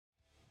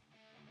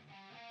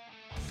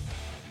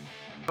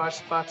Botch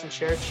Spots and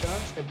Chair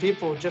Shots. And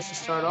people, just to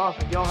start off,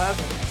 if y'all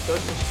haven't, go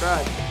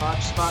subscribe to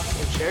Botch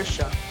Spots and Chair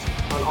Shots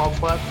on all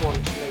platforms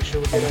to make sure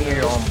we get And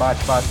here on Botch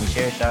Spots and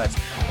Chair Shots,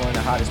 one of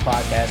the hottest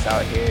podcasts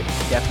out here,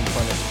 definitely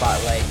from the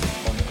spotlight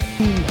on the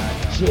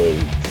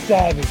DJ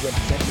Savage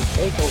representing the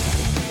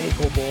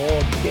takeover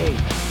all day.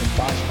 And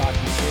Botch Spots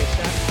and Chair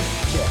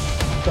Shots,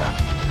 just got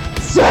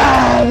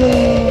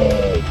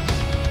Savage!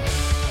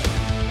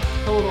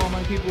 Hello to all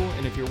my people,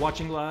 and if you're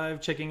watching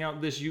live, checking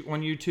out this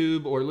on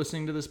YouTube, or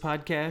listening to this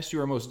podcast, you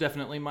are most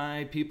definitely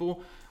my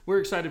people. We're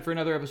excited for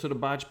another episode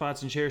of Botch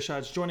Spots and Chair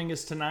Shots. Joining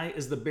us tonight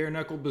is the Bare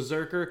Knuckle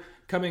Berserker,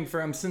 coming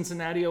from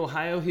Cincinnati,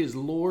 Ohio. He is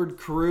Lord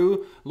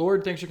Crew.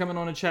 Lord, thanks for coming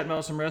on and chatting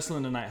about some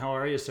wrestling tonight. How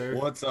are you, sir?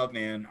 What's up,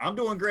 man? I'm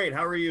doing great.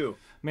 How are you?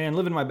 Man,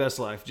 living my best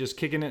life. Just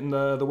kicking it in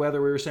the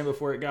weather we were saying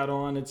before it got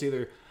on. It's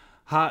either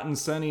hot and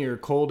sunny or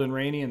cold and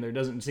rainy, and there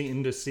doesn't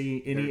seem to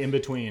see any in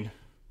between.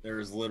 There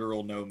is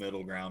literal no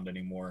middle ground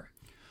anymore.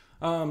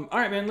 All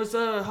right, man, let's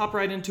hop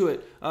right into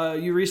it.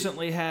 You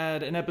recently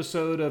had an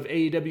episode of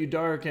AEW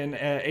Dark and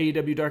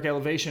AEW Dark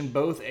Elevation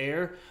both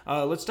air.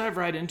 Let's dive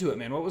right into it,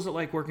 man. What was it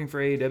like working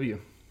for AEW?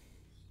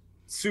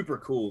 Super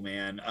cool,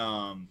 man.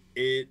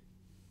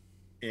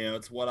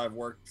 It's what I've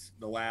worked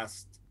the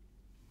last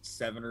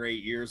 7 or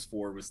 8 years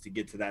for, was to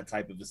get to that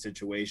type of a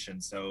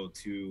situation. So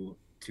to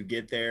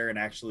get there and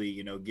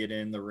actually, get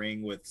in the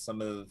ring with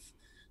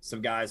some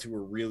guys who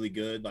were really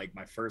good. Like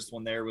my first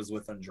one there was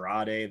with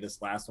Andrade.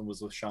 This last one was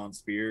with Shawn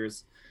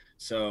Spears.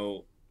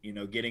 So,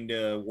 getting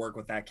to work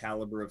with that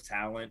caliber of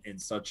talent in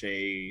such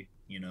a,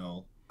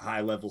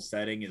 high level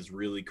setting is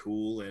really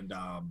cool. And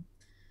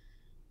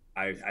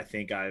I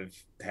think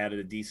I've had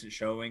a decent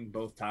showing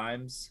both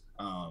times.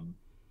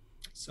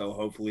 So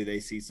hopefully they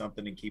see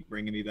something and keep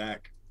bringing me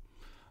back.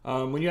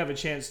 When you have a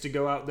chance to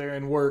go out there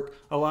and work,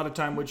 a lot of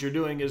time what you're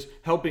doing is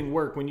helping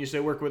work. When you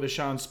say work with a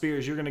Shawn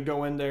Spears, you're going to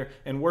go in there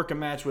and work a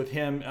match with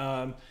him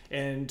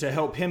and to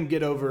help him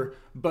get over.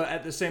 But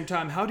at the same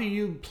time, how do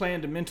you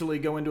plan to mentally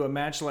go into a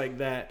match like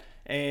that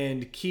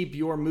and keep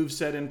your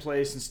moveset in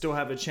place and still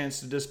have a chance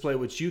to display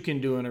what you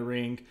can do in a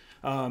ring?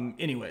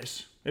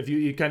 Anyways, if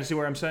you kind of see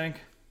what I'm saying?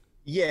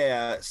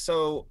 Yeah.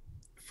 So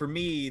for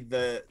me,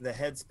 the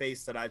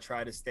headspace that I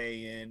try to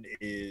stay in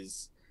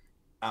is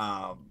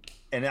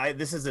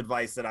this is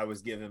advice that I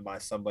was given by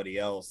somebody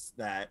else,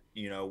 that,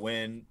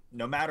 when,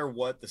 no matter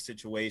what the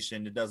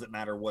situation, it doesn't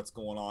matter what's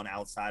going on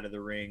outside of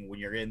the ring. When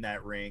you're in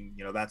that ring,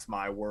 that's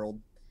my world.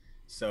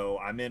 So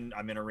I'm in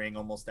a ring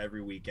almost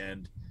every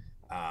weekend.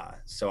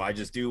 So I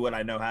just do what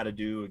I know how to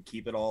do and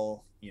keep it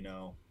all,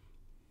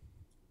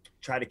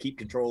 try to keep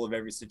control of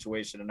every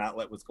situation and not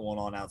let what's going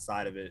on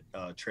outside of it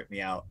trip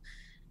me out.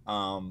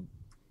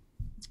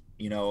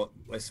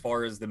 As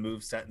far as the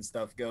move set and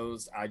stuff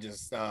goes, I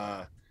just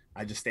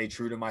stay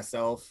true to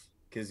myself,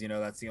 because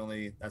that's the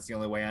only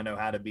way I know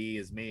how to be,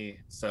 is me.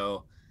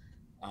 So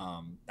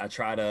I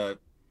try to,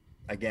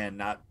 again,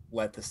 not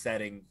let the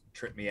setting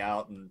trip me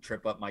out and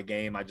trip up my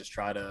game. I just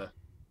try to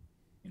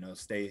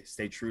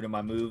stay true to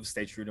my moves,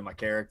 stay true to my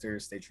character,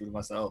 stay true to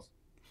myself.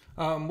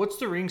 What's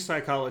the ring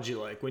psychology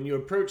like when you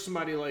approach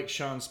somebody like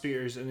Shawn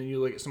Spears and then you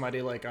look at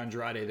somebody like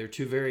Andrade? They're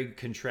two very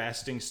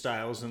contrasting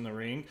styles in the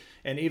ring,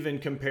 and even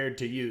compared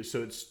to you.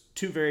 So it's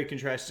two very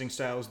contrasting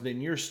styles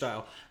than your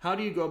style. How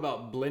do you go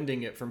about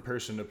blending it from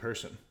person to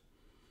person?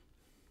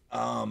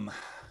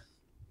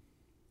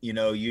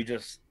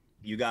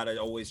 You got to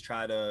always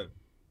try to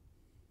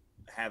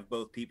have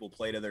both people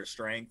play to their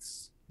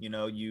strengths. In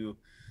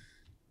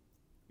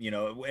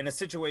a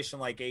situation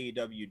like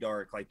AEW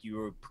Dark, like you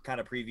were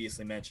kind of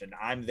previously mentioned,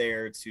 I'm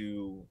there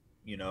to,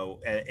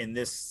 in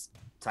this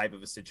type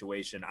of a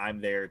situation,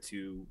 I'm there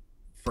to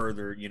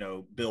further,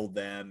 build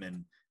them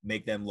and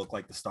make them look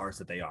like the stars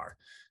that they are.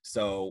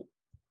 So,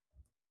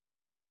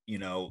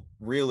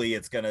 really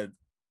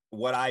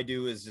what I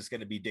do is just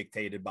going to be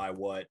dictated by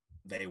what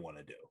they want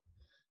to do.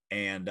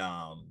 And,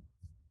 I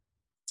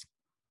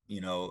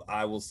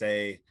will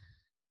say,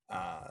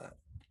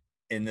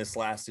 in this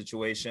last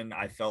situation,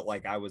 I felt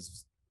like I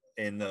was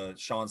in the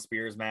Shawn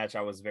Spears match.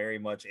 I was very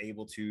much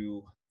able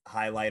to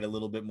highlight a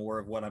little bit more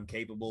of what I'm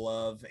capable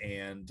of,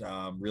 and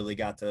really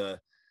got to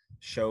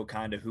show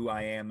kind of who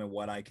I am and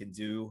what I can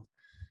do.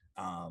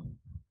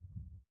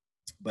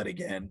 But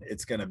again,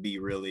 it's going to be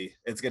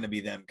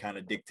them kind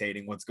of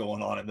dictating what's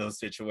going on in those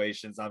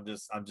situations. I'm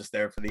just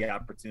there for the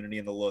opportunity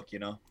and the look,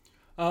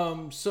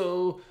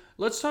 So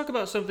let's talk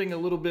about something a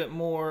little bit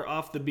more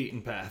off the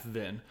beaten path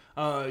then.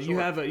 Sure. You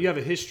have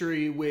a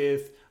history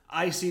with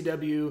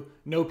ICW,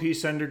 No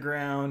Peace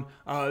Underground.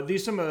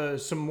 These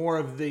some more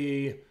of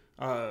the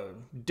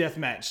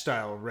deathmatch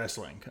style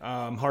wrestling,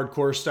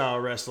 hardcore style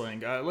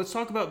wrestling. Let's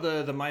talk about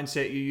the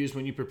mindset you use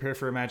when you prepare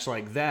for a match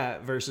like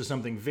that versus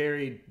something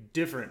very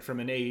different from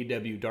an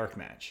AEW Dark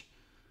match.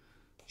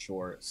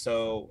 Sure.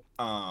 So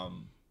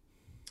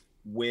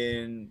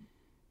when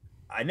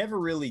I never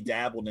really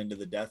dabbled into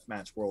the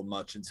deathmatch world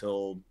much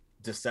until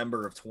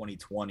December of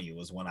 2020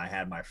 was when I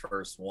had my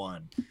first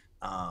one.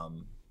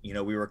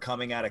 We were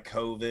coming out of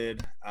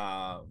COVID.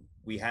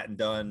 We hadn't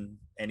done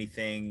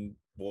anything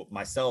well,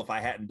 myself, I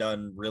hadn't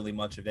done really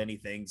much of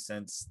anything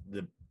since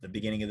the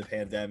beginning of the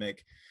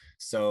pandemic.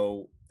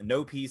 So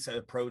No Peace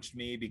approached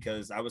me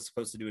because I was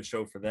supposed to do a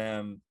show for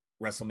them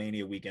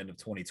WrestleMania weekend of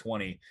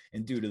 2020,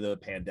 and due to the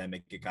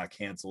pandemic, it got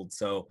canceled.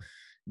 So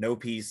No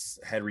Peace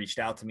had reached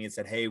out to me and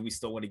said, "Hey, we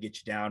still want to get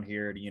you down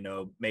here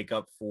to, make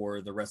up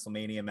for the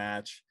WrestleMania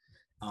match."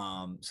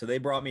 So they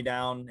brought me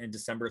down in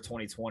December of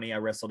 2020. I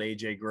wrestled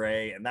AJ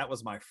Gray, and that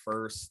was my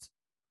first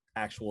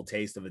actual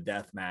taste of a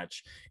death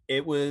match.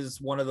 It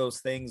was one of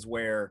those things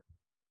where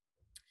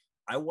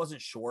I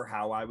wasn't sure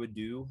how I would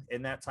do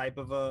in that type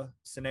of a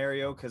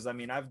scenario. Cause I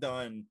mean, I've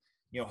done,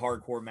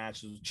 hardcore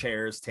matches with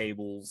chairs,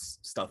 tables,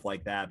 stuff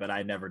like that, but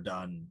I never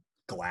done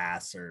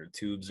glass or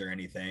tubes or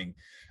anything.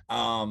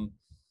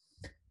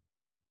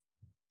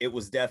 It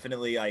was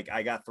definitely like,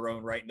 I got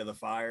thrown right into the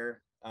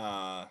fire.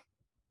 AJ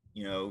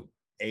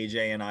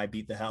and I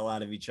beat the hell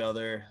out of each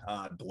other,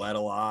 bled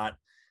a lot.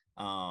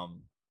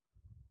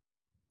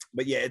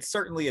 But yeah, it's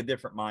certainly a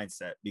different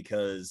mindset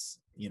because,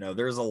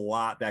 there's a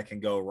lot that can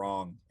go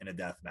wrong in a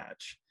death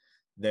match.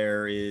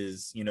 There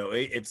is,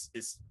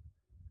 it's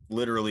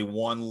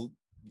literally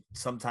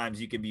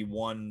sometimes you can be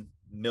 1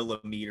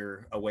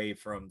 millimeter away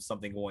from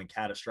something going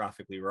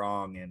catastrophically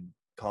wrong and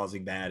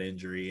causing bad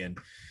injury. And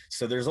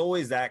so there's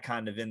always that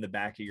kind of in the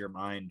back of your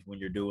mind when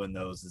you're doing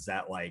those, is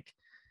that like,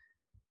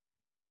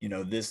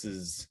 this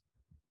is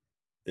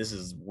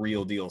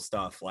real deal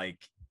stuff. Like,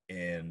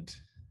 and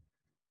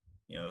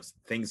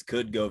things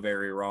could go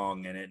very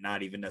wrong and it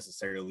not even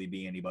necessarily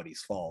be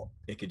anybody's fault.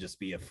 It could just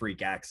be a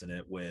freak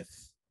accident with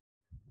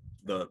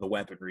the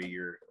weaponry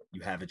you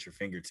have at your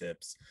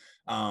fingertips.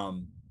 But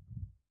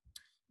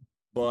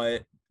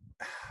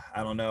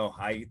I don't know.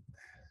 I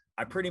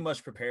pretty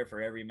much prepare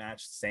for every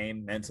match the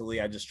same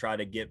mentally. I just try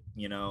to get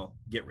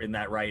in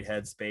that right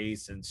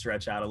headspace and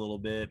stretch out a little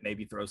bit,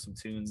 maybe throw some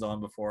tunes on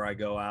before I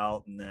go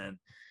out. And then,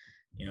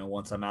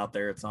 once I'm out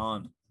there, it's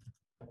on.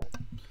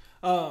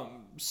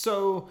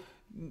 So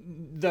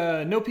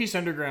the No Peace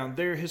Underground,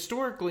 they're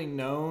historically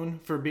known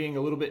for being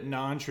a little bit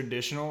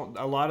non-traditional.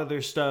 A lot of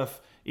their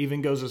stuff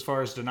even goes as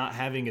far as to not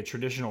having a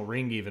traditional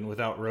ring, even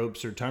without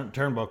ropes or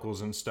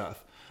turnbuckles and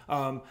stuff.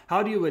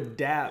 How do you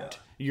adapt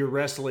your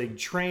wrestling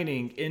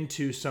training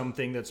into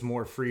something that's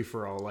more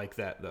free-for-all like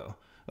that, though?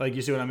 Like,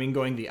 you see what I mean?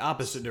 Going the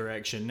opposite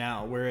direction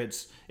now, where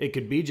it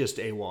could be just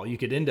AWOL. You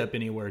could end up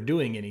anywhere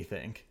doing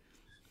anything.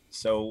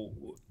 So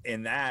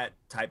in that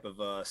type of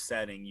a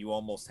setting, you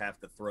almost have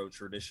to throw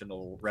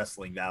traditional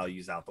wrestling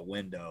values out the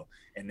window.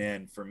 And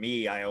then for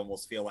me, I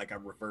almost feel like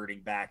I'm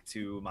reverting back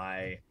to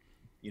my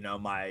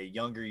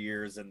younger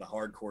years in the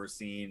hardcore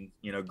scene,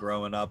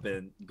 growing up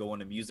and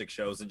going to music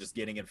shows and just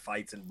getting in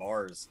fights in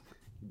bars,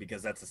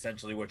 because that's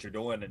essentially what you're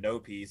doing at No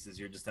Peace, is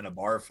you're just in a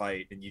bar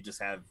fight and you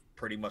just have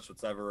pretty much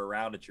whatever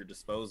around at your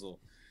disposal.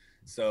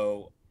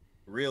 So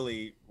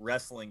really,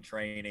 wrestling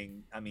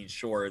training, I mean,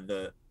 sure,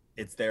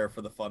 it's there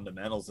for the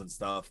fundamentals and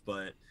stuff,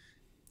 but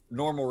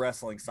normal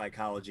wrestling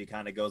psychology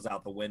kind of goes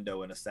out the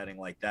window in a setting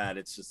like that.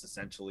 It's just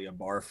essentially a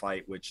bar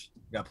fight, which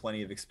got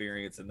plenty of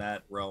experience in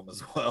that realm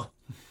as well.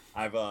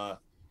 I've,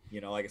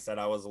 like I said,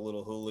 I was a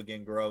little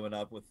hooligan growing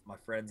up with my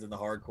friends in the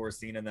hardcore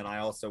scene. And then I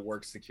also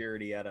worked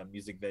security at a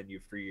music venue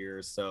for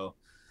years. So,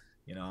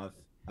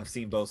 I've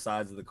seen both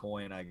sides of the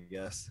coin, I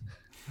guess.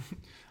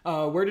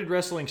 Where did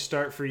wrestling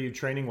start for you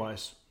training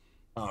wise?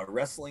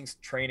 Wrestling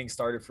training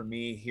started for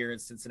me here in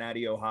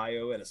Cincinnati,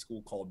 Ohio, at a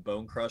school called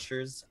Bone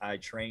Crushers. I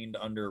trained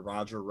under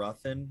Roger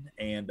Ruffin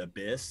and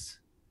Abyss.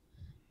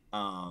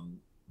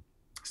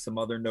 Some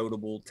other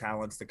notable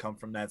talents that come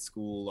from that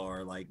school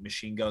are like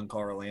Machine Gun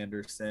Carl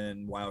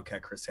Anderson,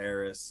 Wildcat Chris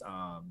Harris,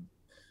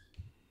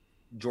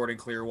 Jordan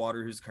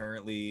Clearwater, who's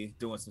currently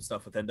doing some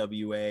stuff with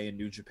NWA and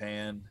New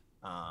Japan.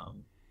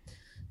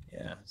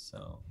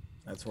 So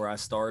that's where I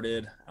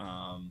started.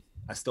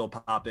 I still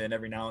pop in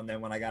every now and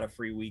then when I got a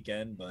free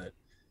weekend, but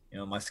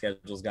my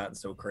schedule's gotten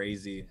so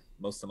crazy.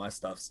 Most of my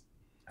stuff's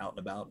out and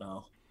about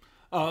now.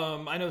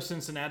 I know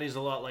Cincinnati's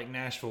a lot like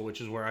Nashville,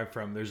 which is where I'm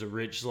from. There's a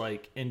rich,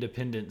 like,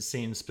 independent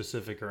scene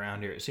specific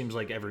around here. It seems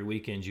like every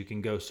weekend you can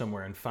go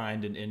somewhere and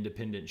find an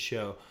independent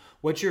show.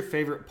 What's your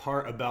favorite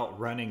part about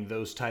running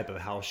those type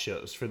of house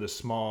shows, for the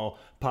small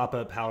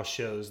pop-up house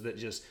shows that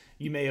just,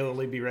 you may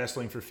only be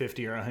wrestling for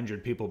 50 or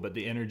 100 people, but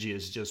the energy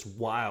is just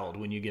wild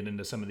when you get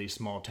into some of these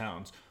small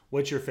towns?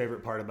 What's your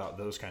favorite part about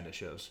those kind of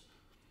shows?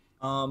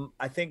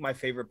 I think my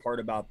favorite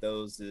part about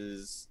those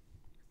is,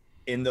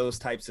 in those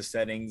types of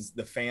settings,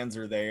 the fans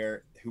are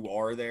there who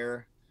are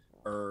there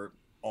are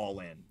all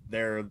in.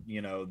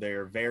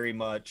 They're very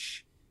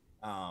much,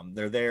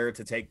 they're there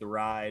to take the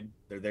ride.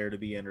 They're there to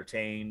be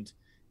entertained.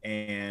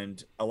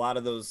 And a lot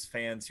of those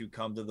fans who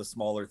come to the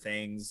smaller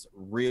things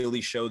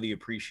really show the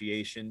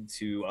appreciation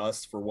to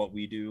us for what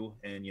we do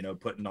and,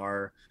 putting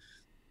our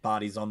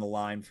bodies on the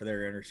line for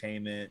their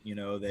entertainment.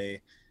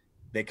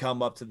 They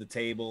come up to the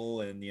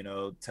table and,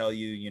 tell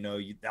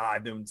you,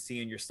 I've been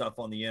seeing your stuff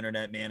on the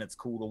internet, man. It's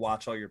cool to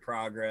watch all your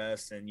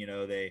progress. And,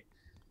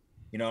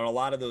 and a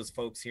lot of those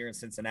folks here in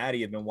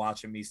Cincinnati have been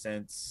watching me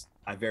since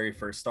I very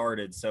first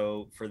started.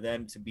 So for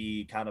them to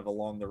be kind of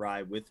along the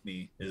ride with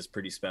me is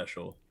pretty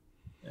special.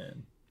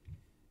 And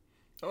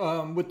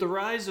With the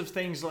rise of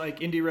things like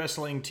indie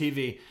wrestling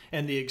TV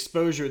and the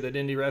exposure that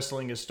indie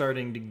wrestling is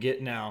starting to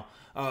get now,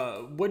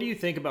 what do you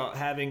think about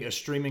having a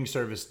streaming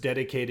service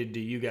dedicated to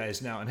you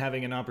guys now and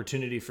having an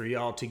opportunity for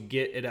y'all to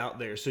get it out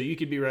there? So you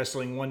could be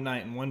wrestling one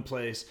night in one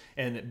place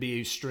and it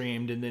be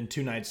streamed, and then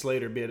 2 nights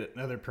later be at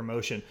another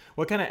promotion.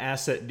 What kind of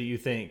asset do you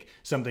think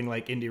something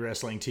like indie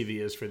wrestling TV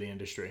is for the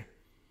industry?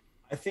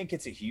 I think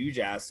it's a huge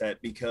asset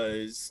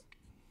because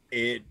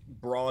it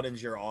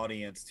broadens your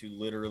audience to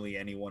literally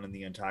anyone in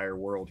the entire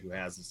world who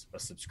has a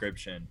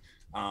subscription.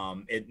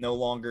 It no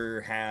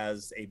longer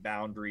has a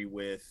boundary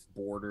with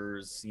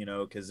borders, you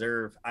know, because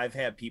I've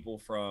had people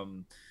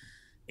from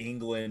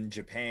England,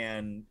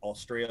 Japan,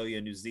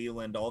 Australia, New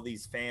Zealand, all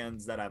these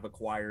fans that I've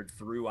acquired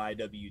through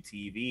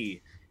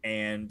IWTV.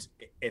 And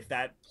if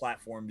that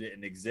platform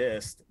didn't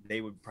exist,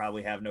 they would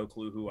probably have no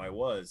clue who I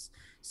was.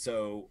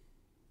 So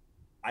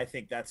I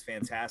think that's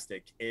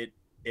fantastic.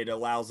 It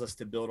allows us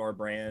to build our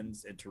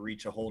brands and to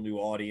reach a whole new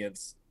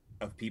audience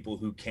of people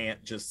who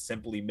can't just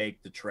simply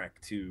make the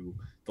trek to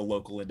the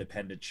local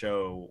independent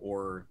show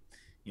or,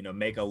 you know,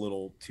 make a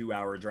little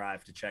 2-hour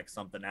drive to check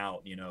something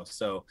out, you know.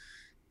 So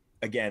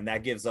again,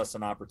 that gives us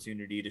an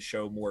opportunity to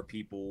show more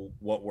people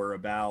what we're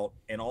about.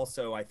 And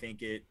also I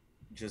think it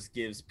just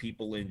gives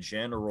people in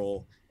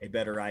general a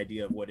better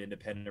idea of what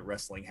independent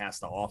wrestling has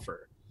to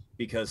offer,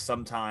 because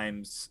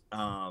sometimes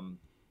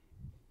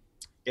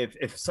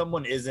if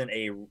someone isn't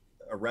a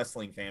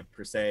wrestling fan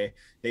per se,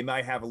 they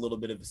might have a little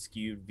bit of a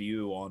skewed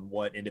view on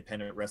what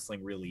independent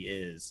wrestling really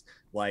is.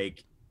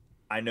 Like,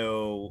 I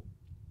know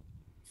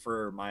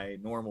for my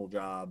normal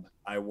job,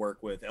 I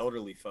work with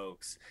elderly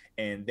folks,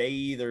 and they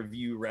either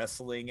view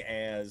wrestling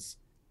as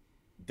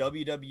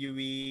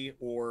WWE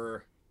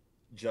or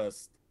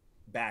just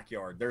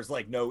backyard. There's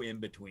like no in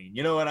between.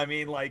 You know what I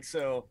mean? Like,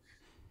 so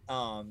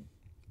a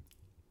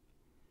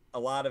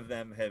lot of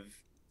them have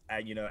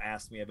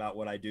asked me about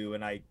what I do,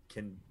 and I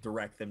can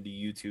direct them to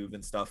YouTube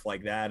and stuff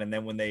like that. And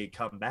then when they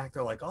come back,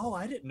 they're like, oh,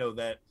 I didn't know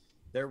that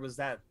there was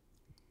that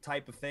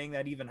type of thing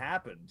that even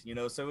happened, you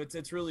know? So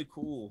it's really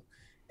cool.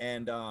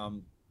 And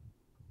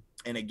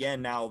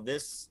again, now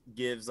this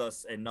gives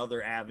us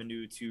another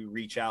avenue to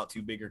reach out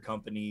to bigger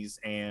companies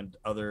and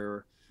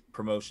other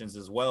promotions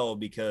as well,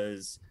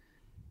 because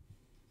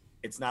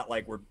it's not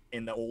like we're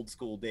in the old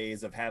school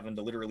days of having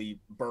to literally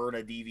burn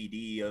a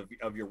DVD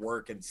of your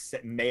work and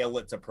mail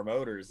it to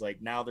promoters. Like,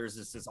 now there's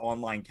this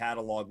online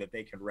catalog that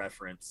they can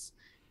reference.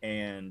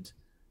 And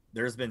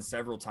there's been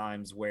several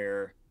times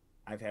where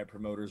I've had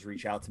promoters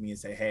reach out to me and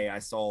say, hey, I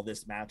saw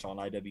this match on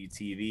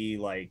IWTV.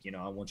 Like, you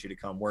know, I want you to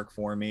come work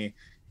for me.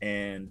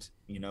 And,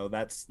 you know,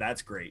 that's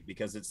great,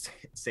 because it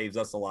saves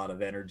us a lot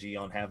of energy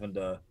on having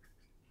to,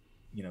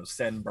 you know,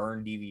 send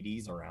burned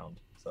DVDs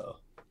around. So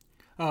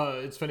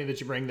it's funny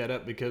that you bring that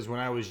up, because when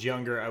I was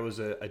younger, I was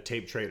a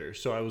tape trader.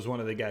 So I was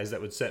one of the guys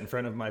that would sit in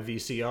front of my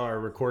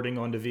VCR, recording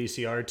onto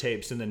VCR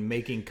tapes and then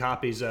making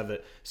copies of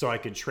it so I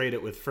could trade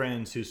it with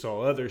friends who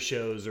saw other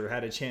shows or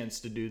had a chance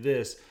to do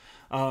this.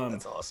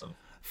 That's awesome.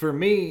 For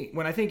me,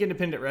 when I think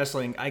independent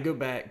wrestling, I go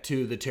back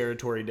to the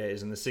territory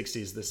days in the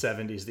 60s, the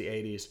 70s, the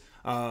 80s,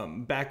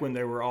 back when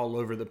they were all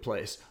over the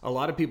place. A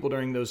lot of people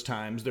during those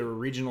times, there were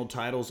regional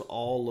titles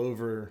all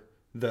over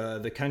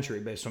the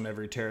country based on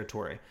every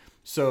territory.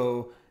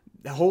 So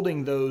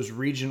holding those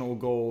regional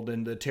gold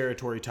and the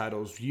territory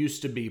titles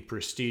used to be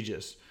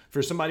prestigious.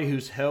 For somebody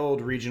who's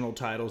held regional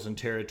titles and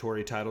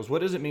territory titles,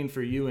 what does it mean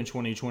for you in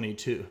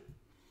 2022?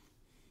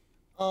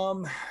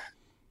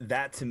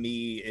 That to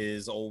me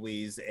is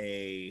always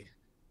I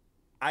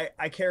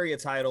carry a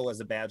title as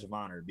a badge of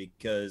honor,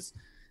 because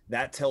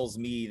that tells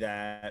me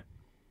that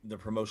the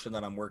promotion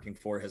that I'm working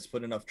for has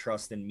put enough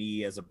trust in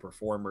me as a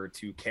performer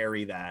to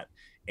carry that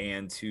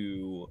and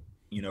to,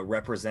 you know,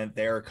 represent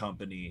their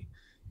company.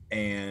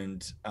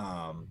 And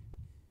I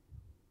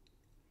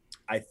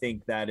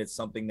think that it's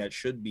something that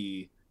should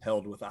be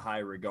held with a high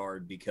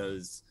regard,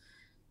 because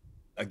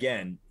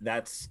again,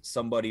 that's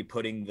somebody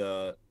putting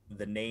the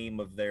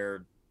name of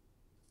their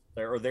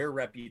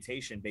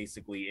reputation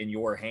basically in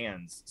your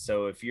hands.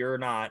 So if you're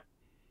not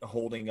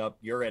holding up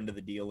your end of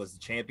the deal as the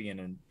champion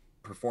and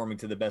performing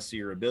to the best of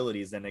your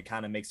abilities, then it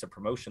kind of makes a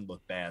promotion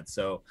look bad.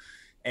 So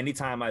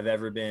anytime I've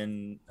ever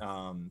been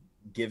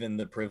given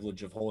the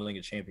privilege of holding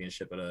a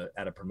championship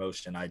at a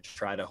promotion, I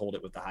try to hold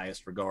it with the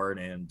highest regard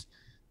and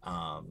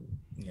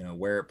you know,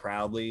 wear it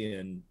proudly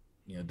and,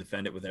 you know,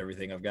 defend it with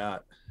everything I've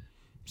got.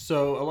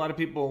 So a lot of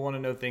people want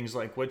to know things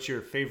like, what's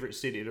your favorite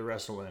city to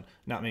wrestle in?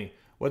 Not me.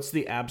 What's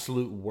the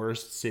absolute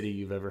worst city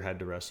you've ever had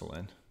to wrestle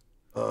in?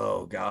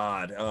 Oh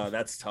God,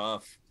 that's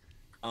tough.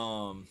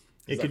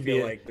 It could be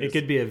it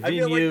could be a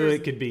venue.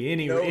 It could be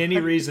any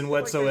reason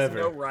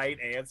whatsoever. Like no right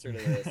answer to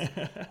this.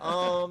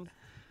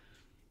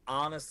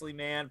 Honestly,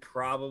 man,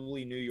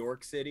 probably New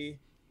York City.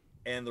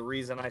 And the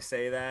reason I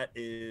say that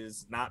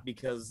is not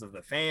because of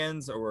the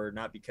fans or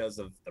not because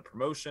of the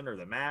promotion or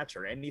the match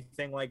or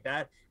anything like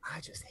that.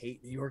 I just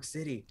hate New York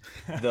City.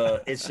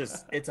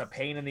 It's a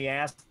pain in the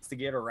ass to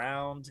get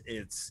around.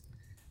 It's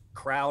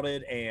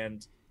crowded,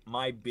 and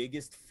my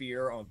biggest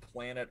fear on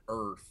planet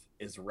Earth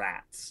is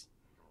rats.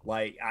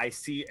 Like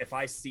if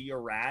I see a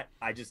rat,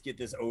 I just get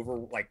this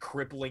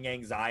crippling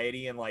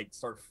anxiety and like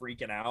start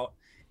freaking out,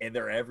 and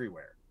they're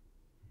everywhere.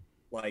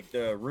 Like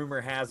the rumor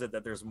has it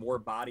that there's more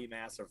body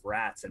mass of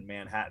rats in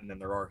Manhattan than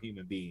there are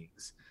human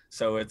beings.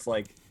 So it's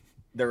like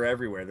they're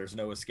everywhere. There's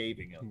no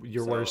escaping them.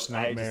 Your worst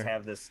nightmare. I just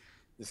have this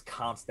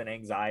constant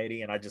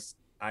anxiety, and I'd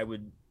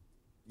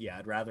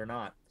rather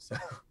not. So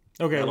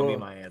okay, that'll be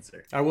my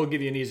answer. I will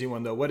give you an easy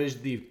one though. What is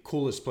the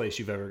coolest place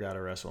you've ever got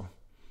to wrestle?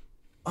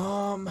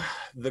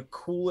 The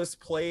coolest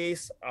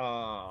place,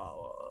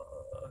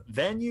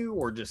 venue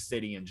or just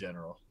city in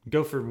general?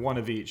 Go for one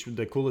of each.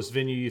 The coolest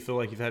venue you feel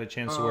like you've had a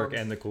chance to work,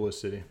 and the coolest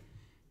city.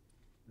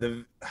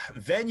 The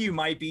venue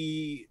might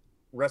be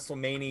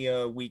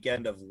WrestleMania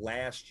weekend of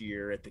last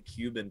year at the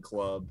Cuban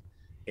Club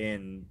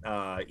in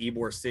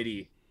Ybor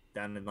City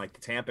down in like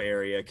the Tampa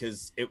area,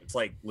 because it was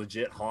like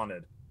legit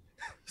haunted.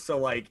 So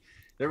like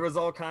there was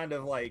all kind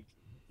of like,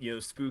 you know,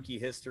 spooky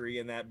history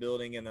in that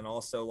building, and then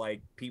also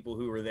like people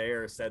who were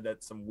there said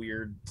that some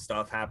weird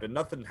stuff happened.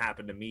 Nothing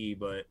happened to me,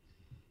 but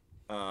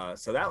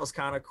so that was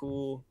kind of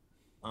cool.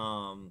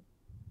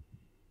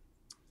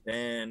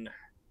 Then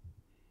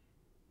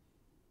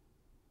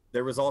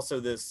there was also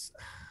this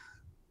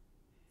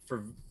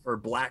for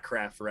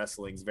Blackcraft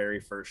Wrestling's very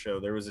first show.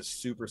 There was a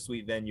super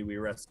sweet venue we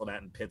wrestled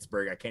at in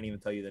Pittsburgh. I can't even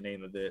tell you the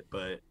name of it,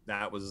 but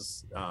that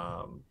was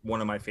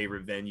one of my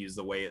favorite venues,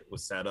 the way it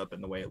was set up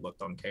and the way it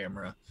looked on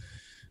camera.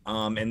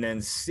 And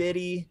then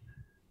city,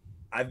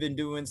 I've been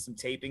doing some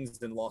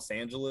tapings in Los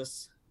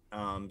Angeles.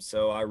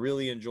 So I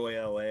really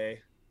enjoy LA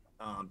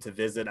to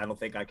visit. I don't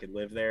think I could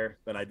live there,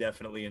 but I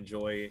definitely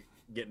enjoy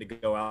getting to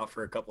go out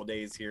for a couple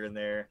days here and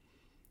there.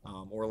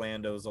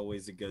 Orlando is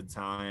always a good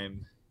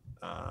time.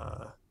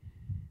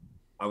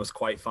 I was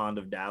quite fond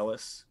of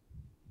Dallas.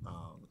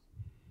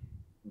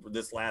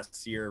 This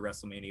last year,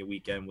 WrestleMania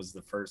weekend was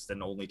the first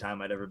and only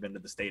time I'd ever been to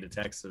the state of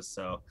Texas.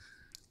 So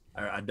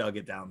I dug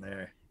it down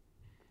there.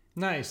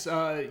 Nice.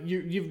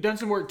 You've done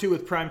some work too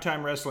with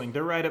Primetime Wrestling.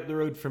 They're right up the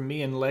road from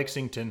me in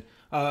Lexington.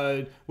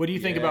 What do you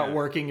think about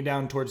working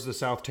down towards the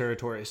South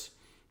Territories?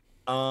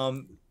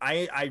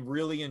 I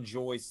really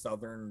enjoy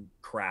Southern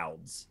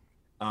crowds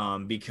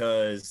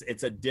because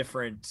it's a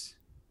different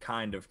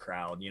kind of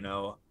crowd, you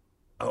know?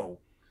 Oh,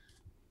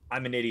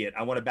 I'm an idiot.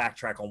 I want to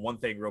backtrack on one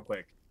thing real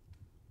quick.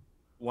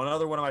 One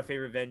of my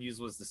favorite venues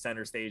was the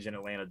Center Stage in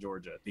Atlanta,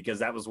 Georgia, because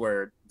that was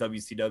where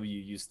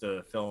WCW used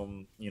to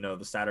film, you know,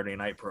 the Saturday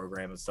night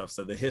program and stuff.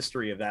 So the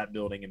history of that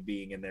building and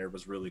being in there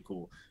was really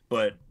cool.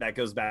 But that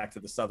goes back to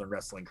the Southern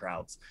wrestling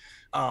crowds.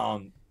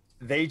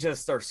 They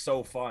just are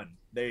so fun.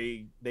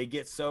 They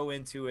get so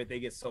into it. They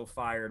get so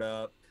fired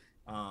up.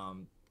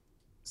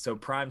 So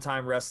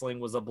Primetime Wrestling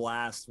was a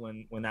blast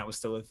when that was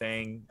still a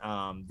thing.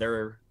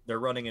 They're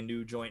running a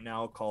new joint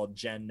now called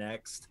Gen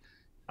Next.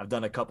 I've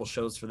done a couple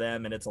shows for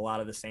them, and it's a lot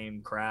of the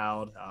same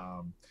crowd.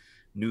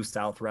 New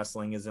South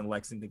Wrestling is in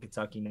Lexington,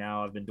 Kentucky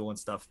now. I've been doing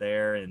stuff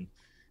there, and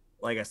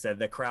like I said,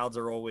 the crowds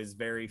are always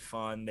very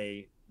fun.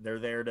 They're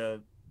there to,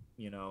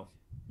 you know,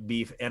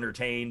 be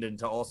entertained and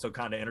to also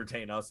kind of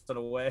entertain us in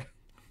a way.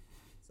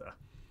 So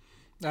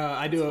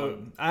I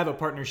have a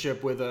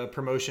partnership with a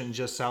promotion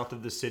just south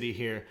of the city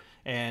here,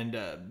 and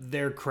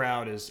their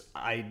crowd is,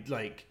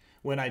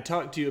 when I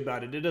talk to you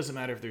about it, it doesn't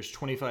matter if there's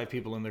 25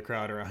 people in the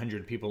crowd or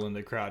 100 people in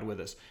the crowd with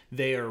us.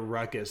 They are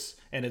ruckus.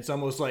 And it's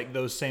almost like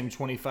those same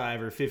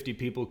 25 or 50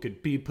 people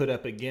could be put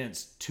up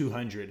against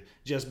 200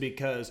 just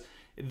because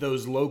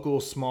those local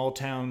small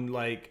town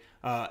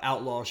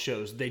outlaw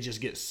shows, they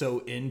just get so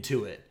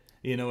into it.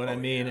 You know what I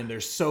mean? Yeah. And they're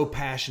so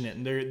passionate.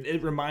 And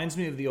it reminds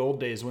me of the old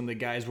days when the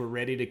guys were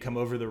ready to come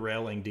over the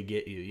railing to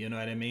get you. You know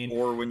what I mean?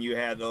 Or when you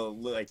had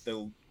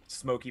the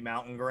Smoky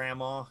Mountain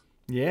grandma.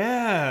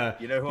 Yeah.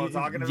 You know who I'm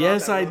talking about?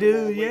 Yes, I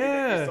do.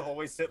 Yeah. Used to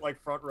always sit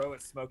front row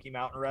at Smoky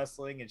Mountain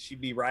Wrestling, and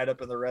she'd be right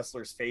up in the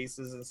wrestlers'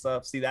 faces and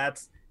stuff. See,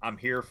 I'm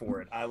here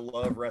for it. I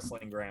love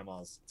wrestling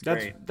grandmas.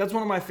 Great. That's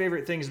one of my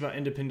favorite things about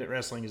independent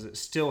wrestling is it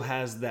still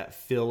has that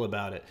feel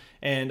about it.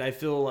 And I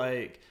feel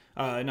like,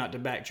 not to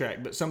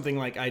backtrack, but something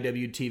like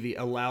IWTV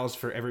allows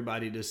for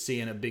everybody to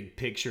see in a big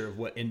picture of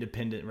what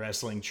independent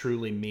wrestling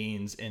truly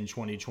means in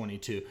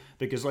 2022.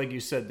 Because like you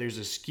said, there's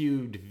a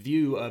skewed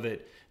view of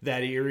it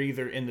that you're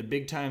either in the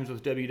big times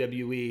with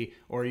WWE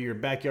or you're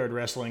backyard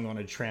wrestling on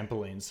a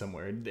trampoline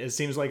somewhere. It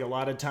seems like a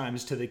lot of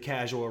times to the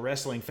casual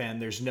wrestling fan,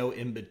 there's no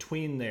in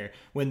between there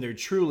when there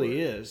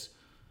truly is.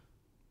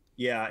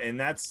 Yeah, and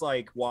that's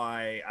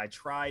why I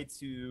try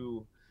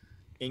to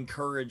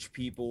encourage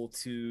people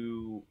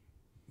to,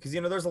 because,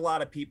 you know, there's a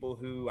lot of people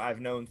who I've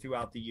known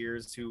throughout the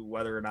years who,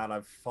 whether or not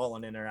I've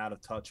fallen in or out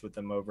of touch with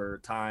them over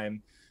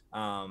time,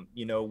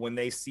 you know, when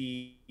they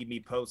see me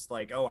post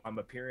oh, I'm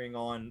appearing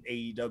on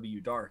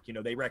AEW Dark, you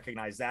know, they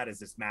recognize that as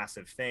this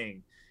massive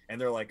thing. And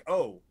they're like,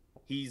 oh,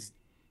 he's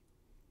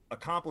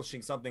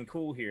accomplishing something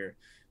cool here.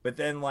 But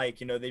then,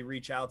 like, you know, they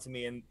reach out to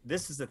me, and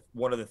this is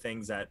one of the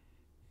things that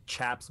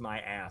chaps my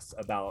ass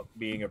about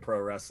being a pro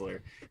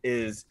wrestler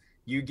is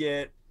you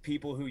get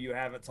people who you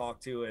haven't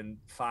talked to in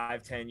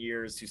 5-10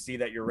 years who see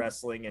that you're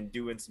wrestling and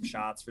doing some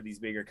shots for these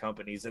bigger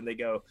companies, and they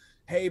go,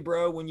 hey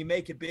bro, when you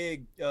make it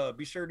big,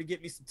 be sure to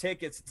get me some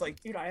tickets. It's like,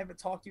 dude, I haven't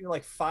talked to you in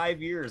like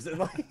 5 years, and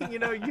like, you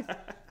know,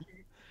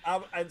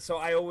 and so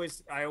I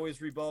always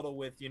rebuttal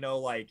with, you know,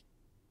 like,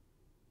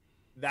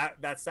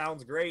 that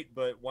sounds great,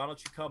 but why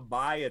don't you come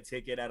buy a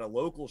ticket at a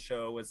local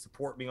show and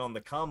support me on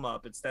the come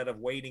up instead of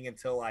waiting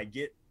until I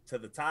get to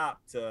the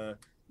top to,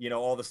 you know,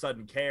 all of a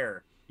sudden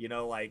care. You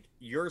know, like,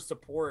 your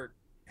support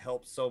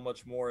helps so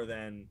much more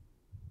than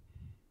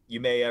you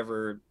may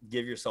ever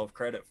give yourself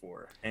credit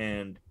for.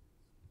 And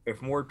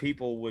if more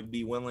people would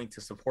be willing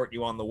to support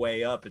you on the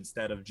way up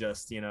instead of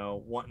just, you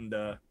know, wanting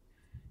to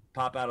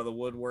pop out of the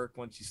woodwork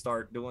once you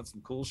start doing some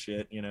cool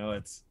shit, you know,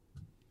 I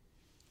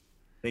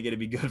think it'd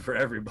be good for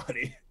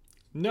everybody.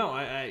 No,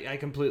 I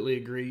completely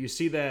agree. You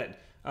see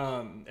that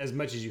as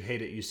much as you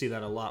hate it, you see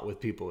that a lot with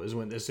people, is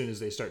when as soon as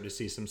they start to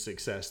see some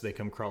success, they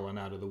come crawling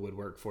out of the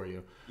woodwork for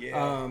you.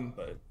 Yeah.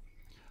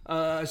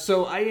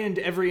 So I end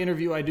every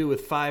interview I do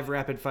with 5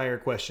 rapid fire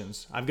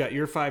questions. I've got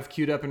your 5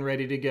 queued up and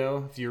ready to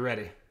go if you're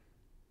ready.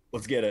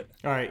 Let's get it.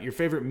 All right. Your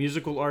favorite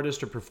musical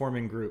artist or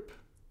performing group?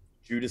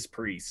 Judas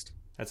Priest.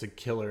 That's a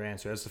killer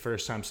answer. That's the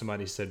first time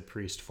somebody said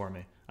Priest for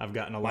me. I've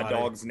gotten a lot. My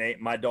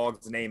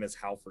dog's name is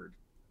Halford.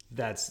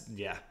 That's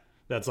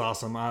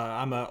awesome.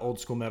 I'm an old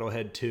school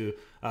metalhead too.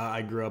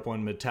 I grew up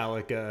on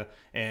Metallica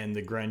and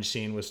the grunge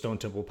scene with Stone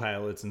Temple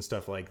Pilots and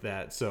stuff like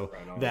that. So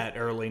that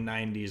early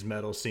 90s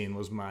metal scene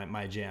was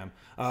my jam.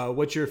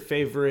 What's your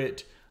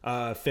favorite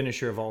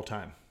finisher of all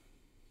time?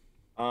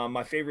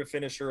 My favorite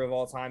finisher of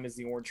all time is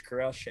the Orange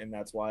Crush, and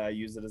that's why I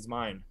use it as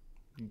mine.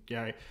 All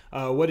right.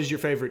 What is your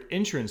favorite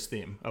entrance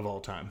theme of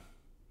all time?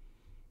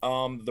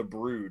 The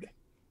Brood.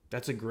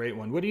 That's a great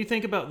one. What do you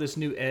think about this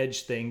new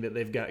Edge thing that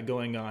they've got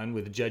going on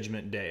with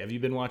Judgment Day? Have you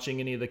been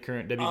watching any of the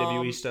current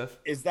WWE stuff?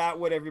 Is that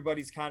what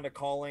everybody's kind of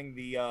calling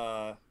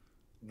the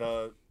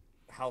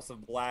House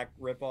of Black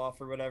ripoff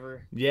or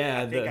whatever?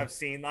 Yeah, I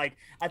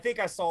think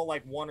I saw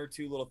like 1 or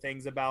 2 little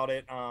things about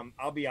it.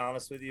 I'll be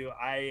honest with you,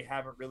 I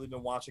haven't really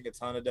been watching a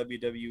ton of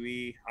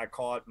WWE. I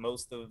caught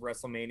most of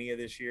WrestleMania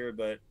this year,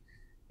 but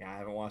yeah, I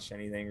haven't watched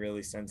anything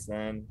really since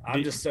then.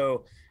 I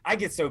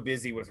get so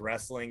busy with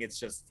wrestling. It's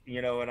just,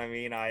 you know what I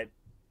mean? I'm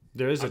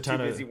too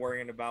busy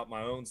worrying about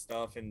my own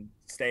stuff and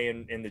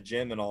staying in the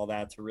gym and all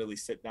that to really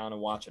sit down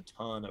and watch a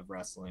ton of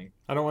wrestling.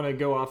 I don't want to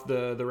go off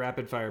the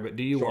rapid fire, but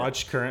do you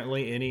watch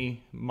currently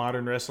any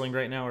modern wrestling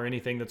right now or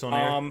anything that's on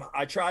air?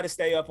 I try to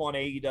stay up on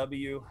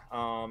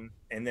AEW,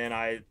 and then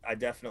I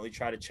definitely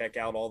try to check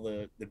out all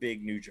the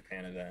big New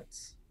Japan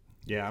events.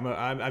 Yeah,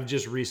 I've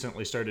just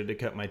recently started to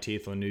cut my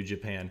teeth on New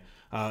Japan.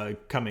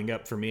 Coming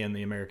up for me in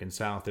the American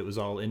South, it was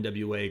all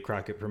NWA,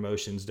 Crockett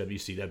Promotions,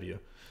 WCW.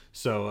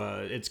 So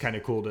it's kind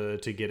of cool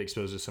to get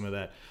exposed to some of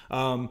that.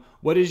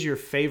 What is your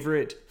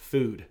favorite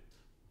food?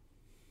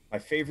 My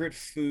favorite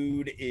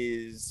food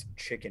is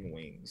chicken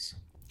wings.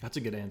 That's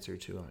a good answer,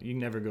 too. You can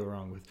never go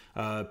wrong with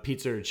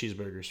pizza or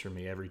cheeseburgers for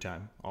me every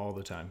time, all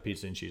the time,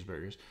 pizza and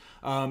cheeseburgers.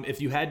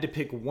 If you had to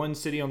pick one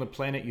city on the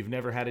planet you've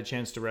never had a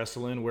chance to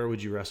wrestle in, where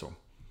would you wrestle?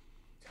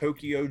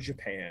 Tokyo,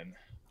 Japan.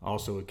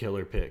 Also a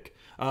killer pick.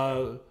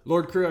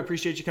 Lord Crew, I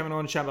appreciate you coming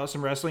on and chat about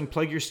some wrestling.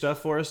 Plug your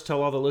stuff for us.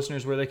 Tell all the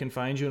listeners where they can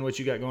find you and what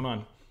you got going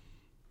on.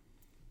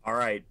 All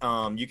right.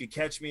 You can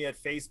catch me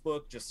at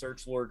Facebook. Just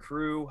search Lord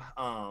Crew.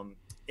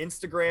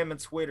 Instagram and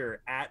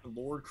Twitter at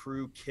Lord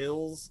Crew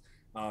Kills.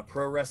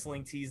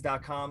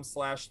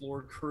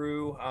 ProWrestlingTees.com/Lord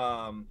Crew.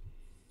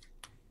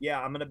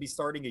 Yeah, I'm going to be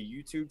starting a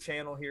YouTube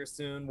channel here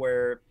soon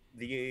where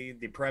the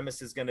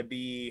premise is going to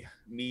be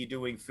me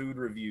doing food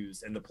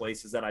reviews in the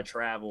places that I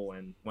travel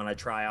and when I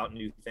try out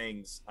new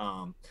things.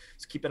 So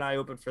keep an eye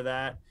open for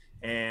that.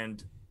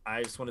 And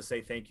I just want to say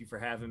thank you for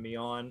having me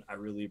on. I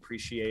really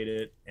appreciate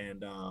it.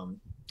 And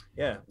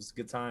yeah, it was a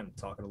good time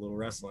talking a little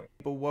wrestling.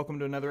 Well, welcome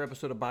to another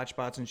episode of Botch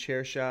Spots and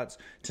Chair Shots.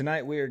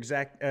 Tonight we are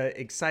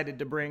excited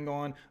to bring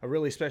on a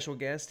really special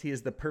guest. He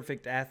is the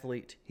perfect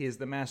athlete. He is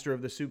the master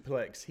of the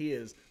suplex. He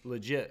is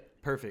legit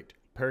perfect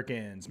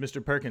Perkins.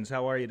 Mr. Perkins,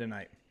 how are you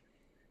tonight?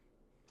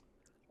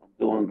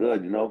 Doing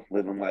good,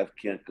 living life,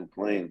 can't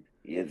complain.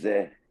 Yes,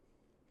 sir.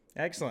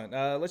 Excellent.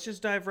 Let's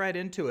just dive right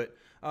into it.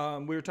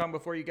 We were talking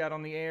before you got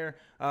on the air.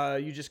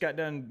 You just got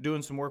done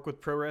doing some work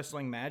with Pro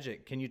Wrestling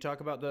Magic. Can you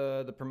talk about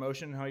the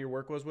promotion, how your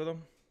work was with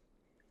them?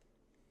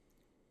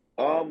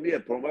 Yeah,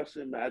 Pro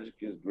Wrestling Magic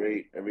is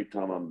great. Every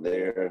time I'm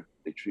there,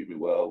 they treat me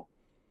well.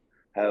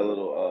 Had a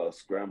little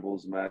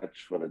scrambles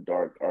match for the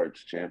Dark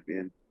Arts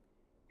champion.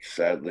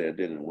 Sadly, I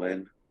didn't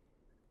win.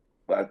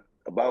 But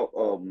about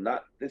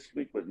not this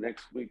week, but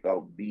next week,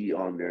 I'll be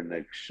on their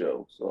next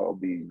show. So I'll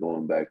be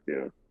going back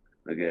there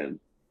again.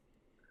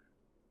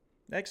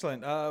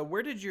 Excellent.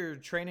 Where did your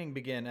training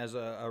begin as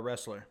a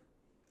wrestler?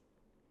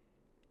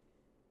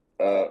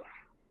 Well,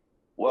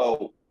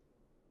 all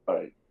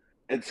right.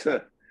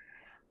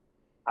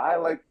 I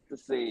like to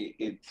say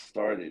it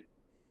started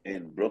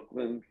in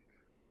Brooklyn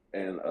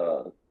and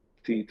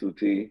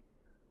T2T,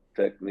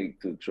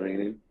 Technique to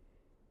Training.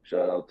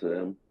 Shout out to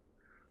them.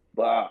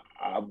 But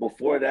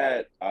before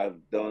that, I've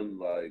done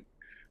like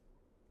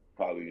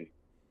probably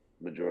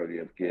majority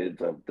of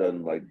kids. I've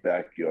done like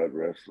backyard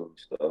wrestling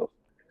stuff.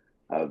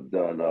 I've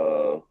done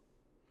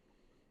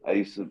I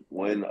used to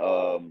when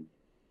I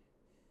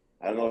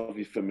don't know if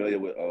you're familiar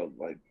with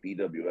like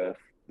BWF.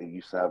 They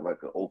used to have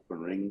like an open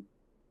ring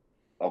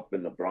up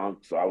in the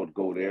Bronx. So I would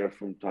go there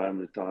from time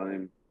to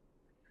time.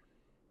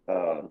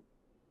 Uh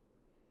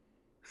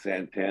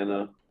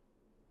Santana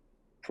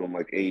from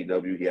like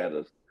AEW, he had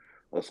a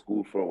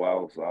school for a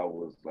while, so I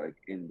was like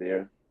in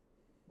there.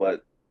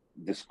 But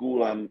the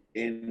school I'm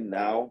in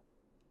now,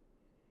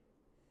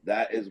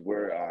 that is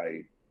where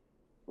I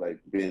like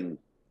been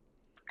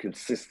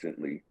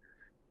consistently.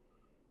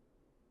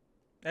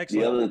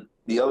 Excellent.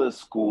 The other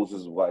schools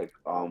is like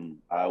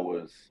I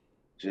was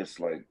just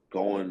like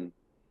going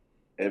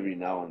every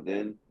now and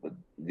then, but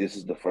this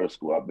is the first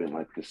school I've been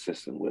like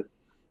consistent with.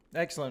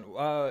 Excellent.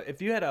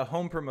 If you had a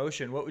home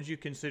promotion, what would you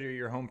consider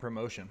your home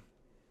promotion?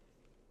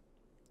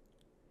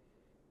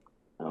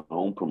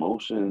 Home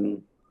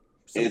promotion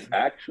is Some-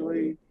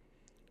 actually,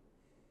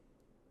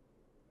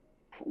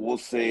 we'll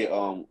say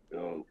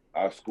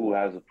our school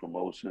has a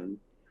promotion,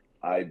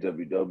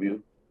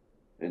 IWW,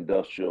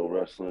 Industrial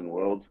Wrestling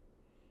World.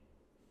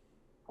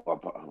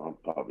 I'm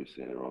probably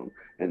saying it wrong.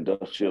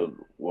 Industrial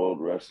World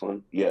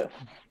Wrestling. Yes.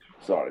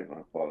 Sorry, my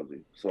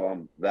apology.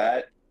 So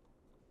that,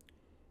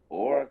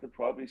 or I could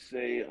probably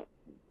say,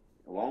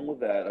 along with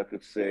that, I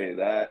could say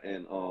that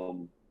and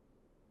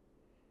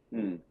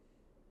hmm,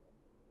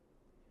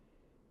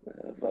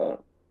 uh,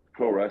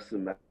 Pro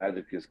Wrestling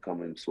Magic is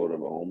coming sort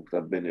of a home because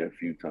I've been there a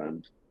few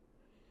times.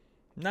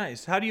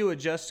 Nice. How do you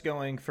adjust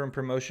going from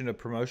promotion to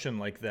promotion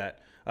like that?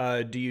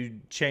 Do you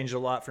change a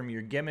lot from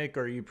your gimmick,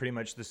 or are you pretty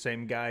much the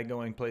same guy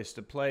going place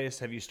to place?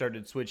 Have you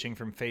started switching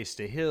from face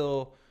to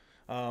heel?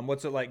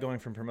 What's it like going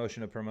from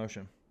promotion to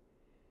promotion?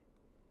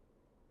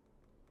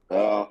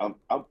 I'm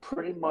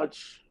pretty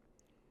much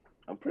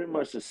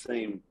the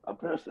same. I'm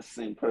pretty much the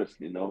same person,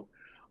 you know.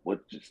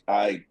 What just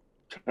I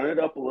turn it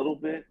up a little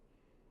bit,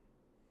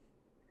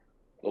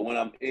 but when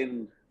I'm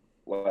in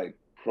like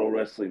Pro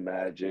Wrestling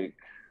Magic,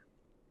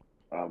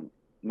 um,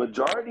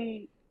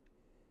 majority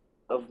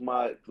of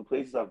the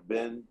places I've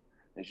been,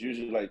 it's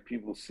usually like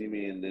people see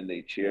me and then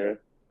they cheer.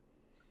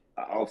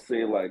 I'll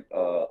say like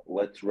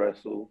Let's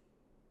Wrestle,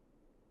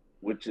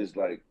 which is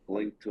like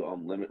linked to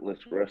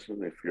Limitless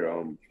Wrestling, if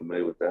you're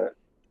familiar with that.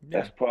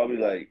 Yeah. That's probably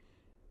like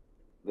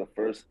the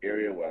first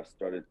area where I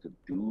started to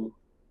do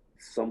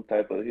some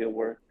type of heel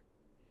work.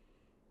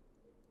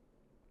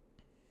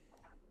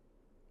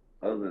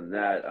 Other than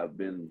that, I've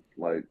been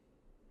like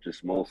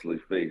just mostly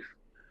face.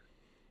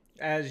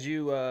 As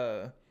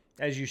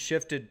you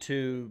shifted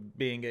to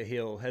being a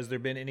heel, has there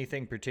been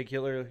anything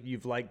particular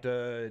you've liked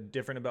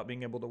different about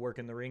being able to work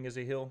in the ring as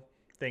a heel?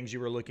 Things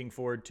you were looking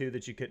forward to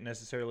that you couldn't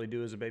necessarily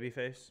do as a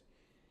babyface?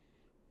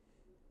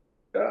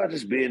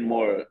 Just being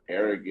more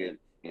arrogant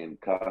and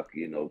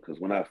cocky, you know,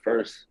 because when I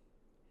first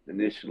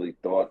initially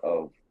thought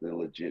of the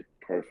legit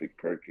Perfect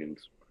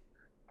Perkins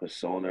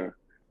persona,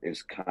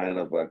 is kind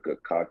of like a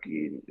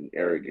cocky and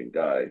arrogant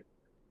guy.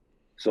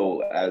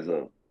 So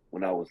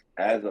when I was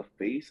as a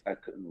face, I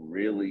couldn't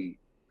really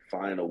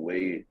find a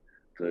way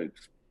to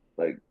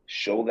like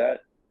show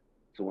that.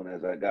 So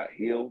as I got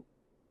healed,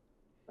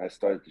 I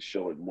started to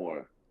show it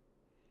more.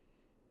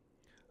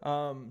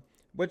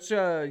 What's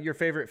your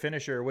favorite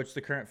finisher? What's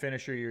the current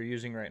finisher you're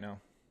using right now?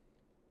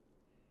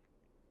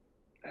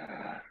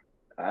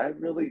 I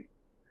really,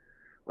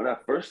 when I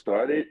first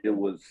started,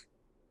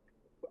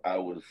 I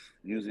was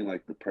using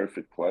like the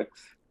Perfect Plex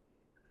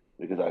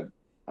because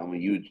I'm a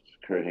huge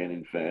Kurt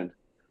Hennig fan.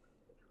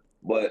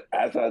 But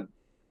as I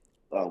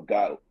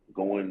got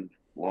going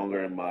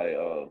longer in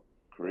my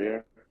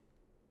career,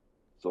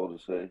 so to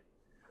say,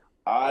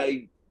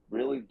 I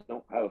really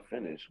don't have a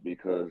finish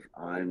because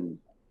I'm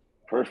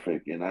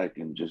perfect and I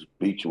can just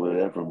beat you with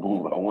whatever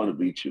move I want to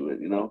beat you with,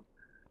 you know?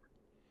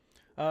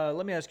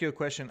 Let me ask you a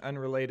question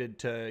unrelated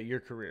to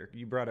your career.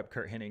 You brought up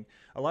Kurt Hennig.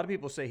 A lot of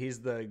people say he's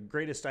the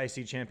greatest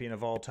IC champion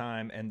of all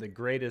time and the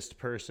greatest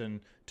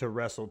person to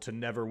wrestle to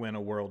never win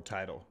a world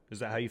title. Is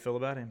that how you feel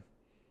about him?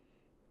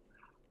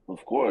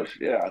 Of course,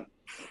 yeah.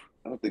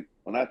 I don't think,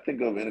 when I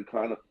think of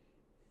Intercontinental,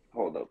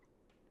 hold up.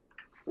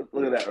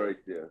 Look at that right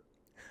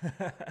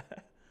there.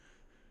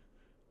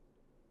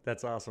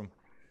 That's awesome.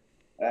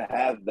 I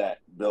have that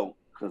belt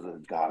because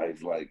of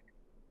guys like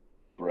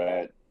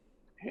Brad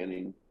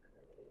Henning.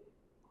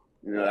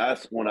 You know,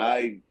 that's when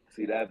I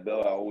see that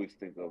belt, I always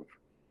think of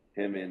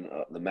him in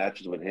the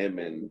matches with him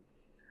and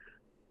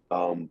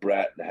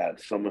Brad that had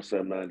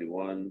SummerSlam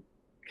 91,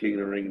 King of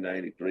the Ring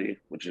 93,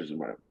 which is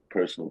my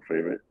personal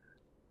favorite.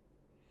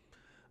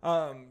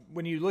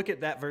 When you look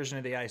at that version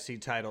of the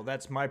IC title,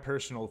 that's my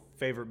personal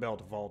favorite belt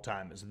of all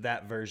time, is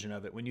that version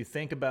of it. When you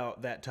think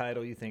about that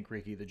title, you think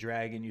Ricky the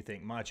Dragon, you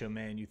think Macho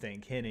Man, you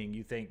think Hennig,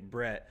 you think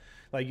Brett.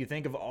 Like, you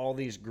think of all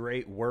these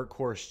great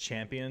workhorse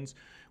champions.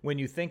 When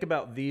you think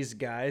about these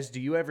guys, do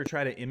you ever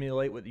try to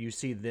emulate what you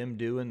see them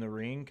do in the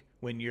ring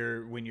when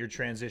you're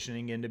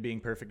transitioning into being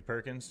Perfect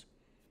Perkins?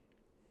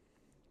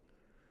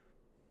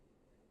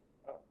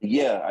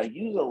 Yeah, I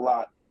use a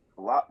lot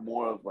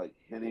more of like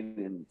Hennig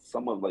and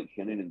some of like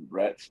Hennig and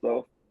Brett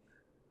stuff.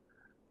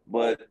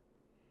 But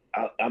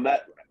I'm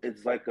at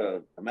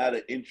I'm at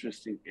an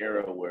interesting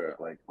era where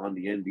like on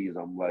the indies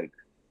I'm like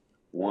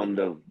one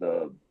of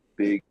the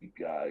big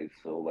guys,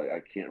 so like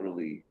I can't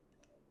really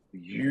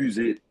use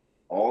it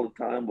all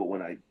the time. But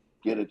when I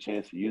get a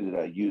chance to use it,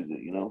 I use it.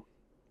 You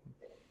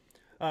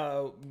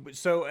know.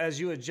 So as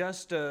you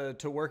adjust to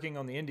working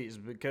on the indies,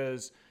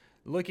 because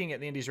looking at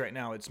the indies right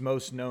now, it's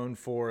most known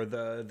for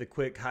the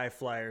quick high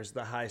flyers,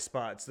 the high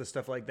spots, the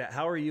stuff like that.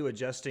 How are you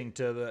adjusting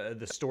to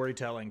the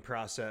storytelling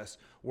process,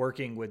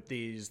 working with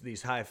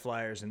these high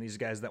flyers and these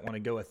guys that want to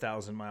go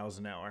 1,000 miles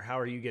an hour? How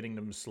are you getting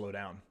them to slow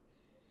down?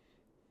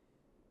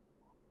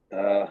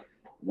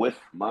 With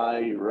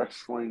my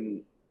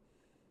wrestling,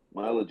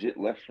 my legit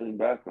wrestling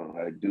background,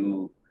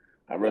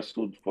 I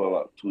wrestled for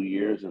about 2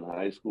 years in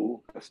high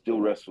school. I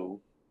still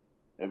wrestle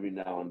every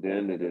now and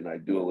then I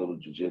do a little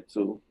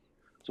jiu-jitsu.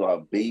 So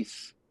I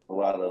base a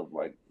lot of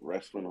like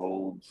wrestling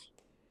holds,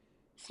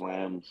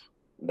 slams.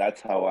 And that's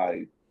how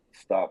I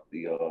stop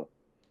the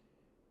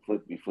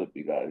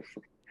flippy guys.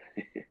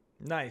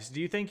 Nice.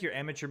 Do you think your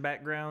amateur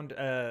background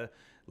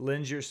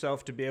lends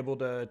yourself to be able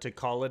to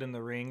call it in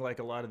the ring like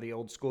a lot of the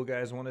old school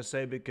guys want to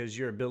say, because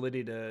your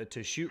ability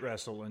to shoot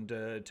wrestle and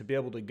to be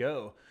able to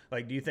go?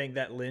 Like, do you think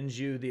that lends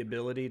you the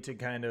ability to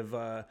kind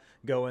of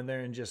go in there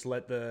and just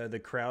let the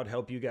crowd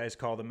help you guys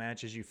call the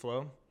match as you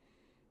flow?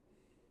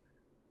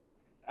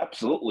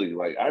 Absolutely.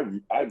 Like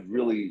I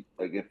really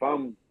like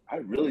I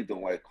really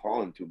don't like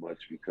calling too much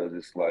because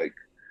it's like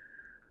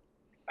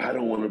I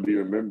don't want to be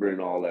remembering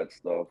all that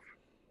stuff.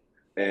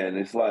 And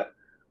it's like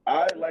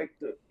I like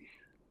to,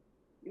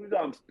 even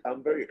though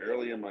I'm very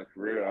early in my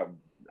career,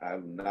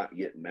 I'm not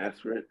yet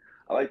mastered it.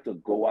 I like to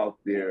go out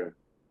there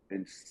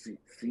and see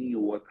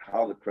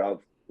how the crowd,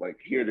 like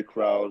hear the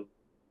crowd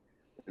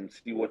and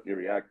see what they're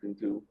reacting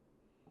to.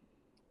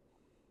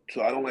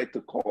 So I don't like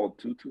to call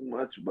too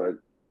much, but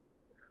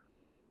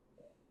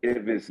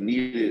if it's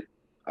needed,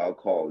 I'll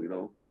call, you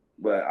know.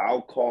 But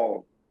I'll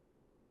call,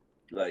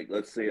 like,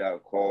 let's say I'll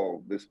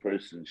call this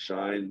person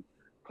Shine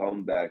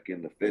come back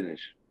in the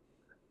finish.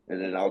 And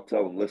then I'll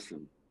tell them,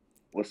 listen,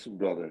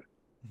 brother.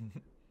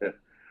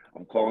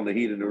 I'm calling the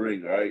heat in the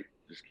ring, all right?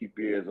 Just keep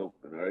your ears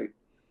open, all right?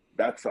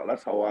 That's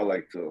how I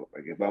like to,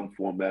 like, if I'm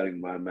formatting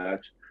my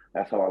match,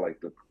 that's how I like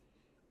to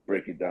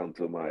break it down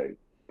to my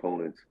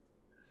opponents.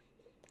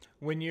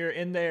 When you're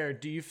in there,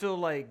 do you feel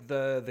like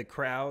the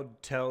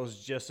crowd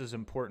tells just as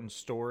important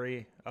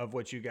story of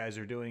what you guys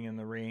are doing in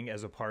the ring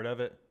as a part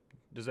of it?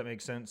 Does that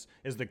make sense?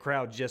 Is the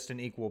crowd just an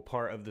equal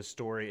part of the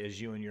story as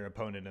you and your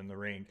opponent in the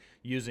ring,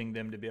 using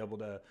them to be able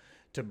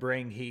to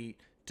bring heat,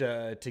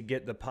 to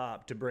get the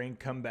pop, to bring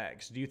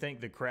comebacks? Do you think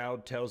the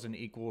crowd tells an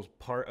equal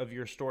part of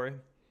your story?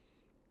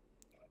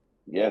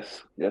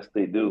 Yes,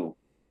 they do.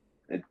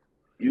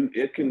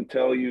 It can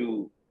tell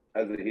you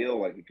as a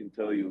heel, like it can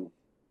tell you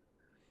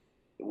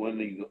when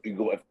you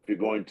go, if you're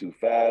going too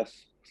fast,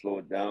 slow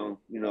it down,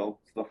 you know,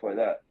 stuff like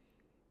that.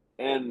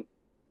 And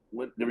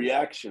when the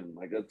reaction,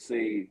 like let's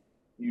say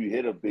you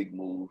hit a big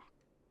move,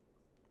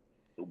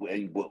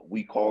 and what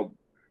we called,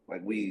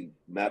 like we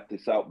mapped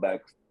this out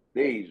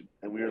backstage,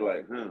 and we were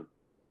like,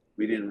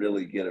 we didn't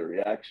really get a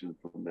reaction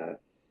from that,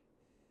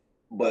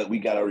 but we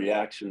got a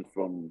reaction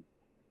from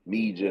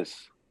me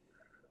just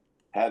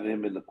having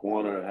him in the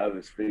corner, have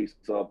his face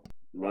up,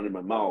 running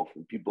my mouth,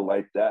 and people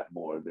like that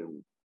more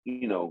than,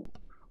 you know,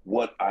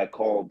 what I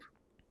called,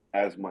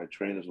 as my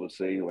trainers would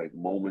say, like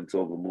moments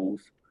over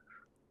moves.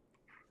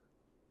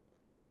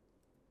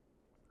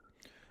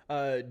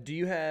 Do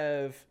you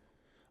have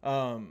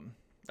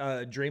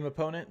a dream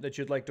opponent that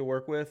you'd like to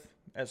work with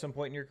at some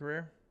point in your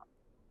career?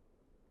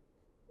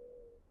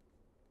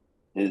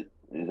 It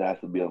has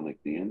to be on like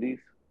the indies.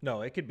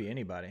 No, it could be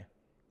anybody.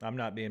 I'm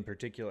not being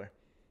particular.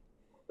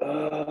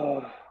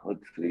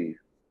 Let's see.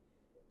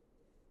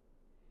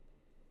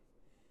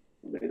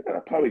 I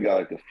probably got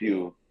like a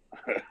few.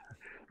 I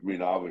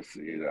mean,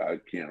 obviously, you know, I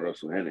can't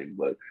wrestle Hennig,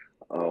 but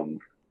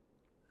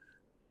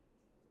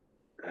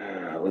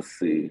let's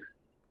see.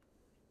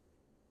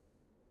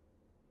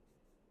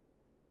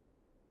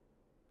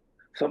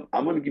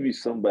 I'm gonna give you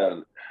some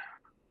bad.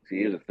 See,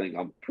 here's the thing.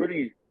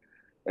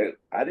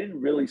 I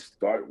didn't really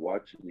start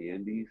watching the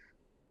indies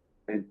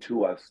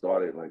until I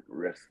started like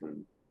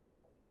wrestling.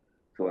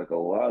 So like a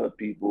lot of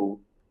people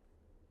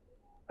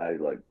I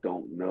like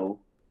don't know.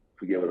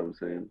 Forget what I'm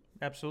saying?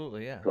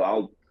 Absolutely, yeah.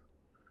 So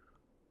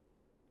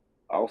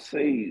I'll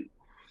say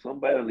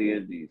somebody on the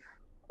indies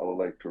I would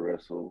like to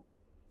wrestle.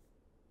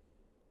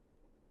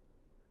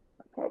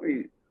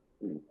 Probably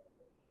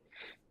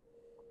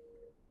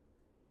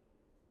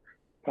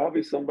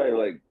Probably somebody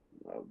like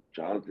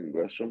Jonathan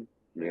Gresham.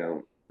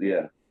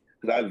 Yeah,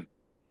 because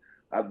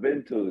I've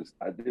been to his.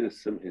 I did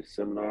his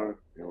seminar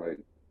in like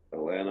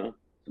Atlanta,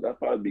 so that'd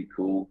probably be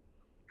cool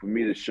for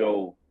me to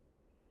show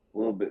a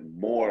little bit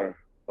more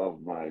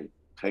of my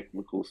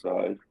technical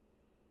side.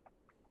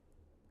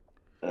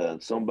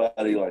 And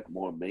somebody like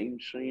more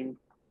mainstream,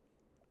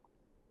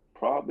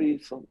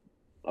 probably some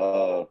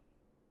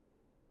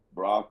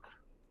Brock.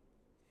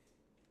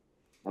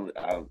 I'm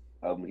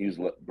a huge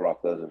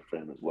Brock Lesnar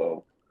fan as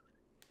well.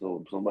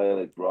 So somebody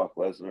like Brock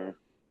Lesnar,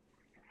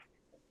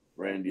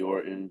 Randy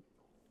Orton,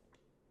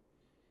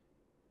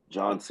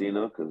 John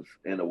Cena, because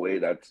in a way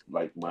that's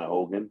like my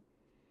Hogan.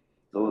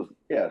 So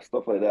yeah,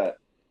 stuff like that,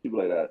 people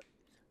like that.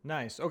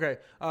 Nice. Okay.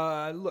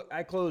 Look,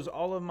 I close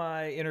all of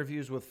my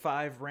interviews with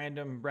 5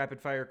 random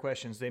rapid fire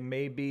questions. They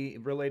may be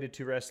related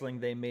to wrestling.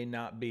 They may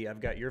not be. I've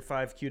got your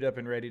 5 queued up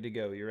and ready to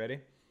go. You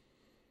ready?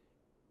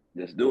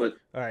 Let's do it.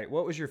 All right.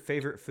 What was your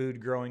favorite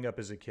food growing up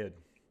as a kid?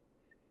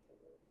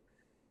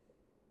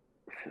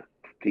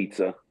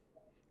 Pizza.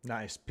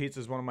 Nice. Pizza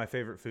is one of my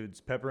favorite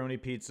foods.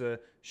 Pepperoni pizza,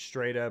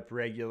 straight up,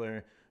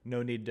 regular,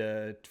 no need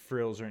to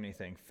frills or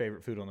anything.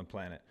 Favorite food on the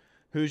planet.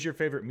 Who's your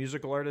favorite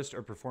musical artist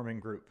or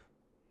performing group?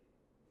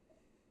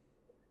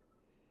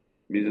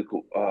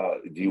 Musical.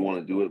 Do you want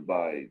to do it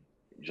by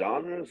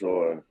genres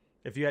or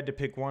If you had to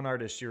pick one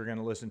artist you were going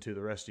to listen to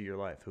the rest of your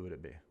life, who would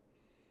it be?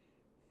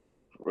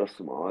 the rest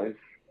of my life?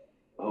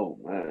 Oh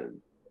man.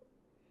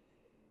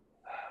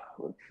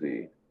 Let's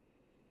see.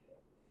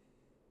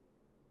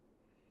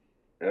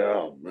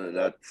 Oh man,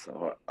 that's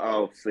hard.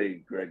 I'll say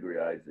Gregory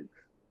Isaacs.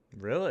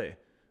 Really?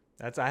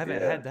 I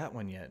haven't had that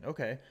one yet.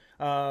 Okay.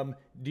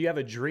 Do you have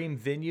a dream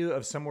venue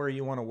of somewhere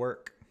you want to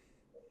work?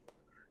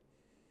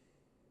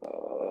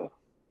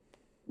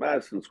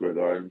 Madison Square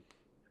Garden.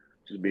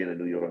 Just being a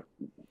New Yorker.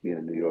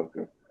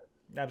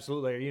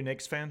 Absolutely. Are you a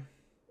Knicks fan?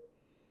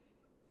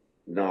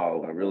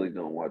 No, I really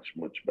don't watch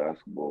much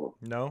basketball.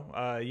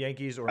 No.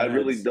 Yankees or I Mets?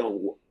 really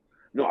don't.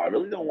 No, I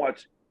really don't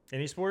watch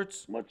Any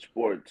sports? much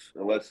sports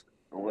unless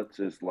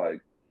it's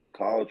like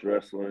college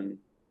wrestling,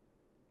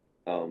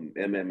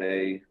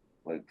 MMA,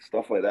 like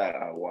stuff like that.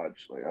 I watch.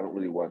 Like I don't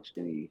really watch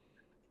any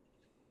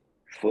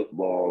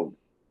football,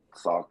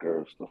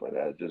 soccer, stuff like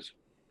that. Just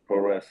pro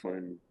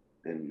wrestling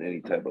and any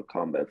type of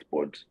combat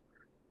sports.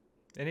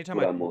 Anytime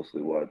What I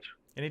mostly watch.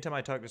 Anytime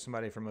I talk to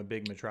somebody from a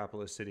big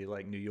metropolis city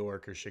like New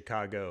York or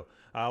Chicago,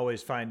 I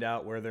always find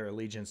out where their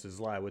allegiances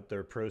lie with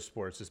their pro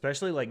sports,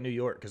 especially like New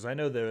York, because I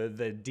know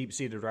the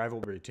deep-seated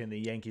rivalry between the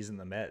Yankees and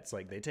the Mets.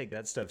 Like, they take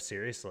that stuff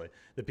seriously.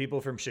 The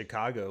people from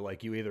Chicago,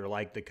 like, you either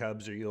like the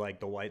Cubs or you like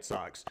the White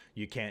Sox.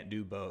 You can't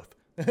do both.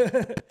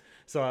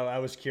 So I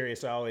was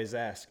curious. I always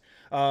ask.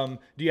 Do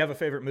you have a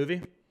favorite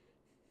movie?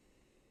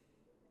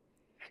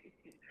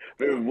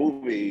 Favorite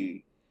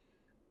movie,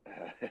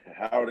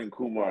 Howard and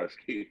Kumar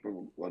Escape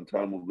from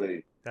Guantanamo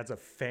Bay. That's a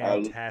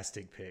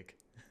fantastic pick.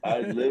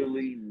 I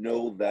literally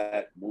know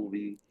that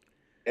movie,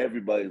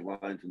 everybody's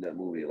lines in that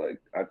movie.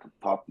 Like, I could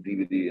pop the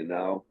DVD and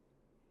now,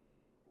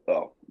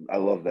 I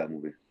love that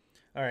movie.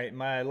 All right,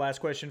 my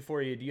last question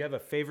for you. Do you have a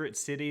favorite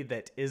city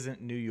that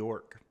isn't New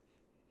York?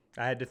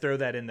 I had to throw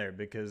that in there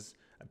because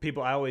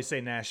I always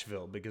say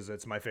Nashville because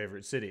that's my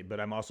favorite city, but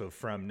I'm also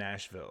from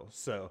Nashville.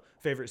 So,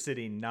 favorite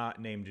city not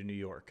named New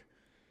York.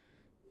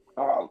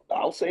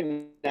 I'll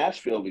say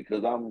Nashville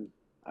because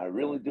I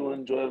really do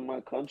enjoy my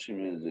country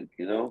music,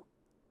 you know?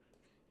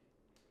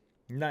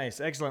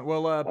 Nice, excellent.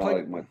 Well,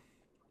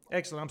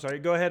 excellent. I'm sorry.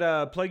 Go ahead,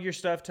 plug your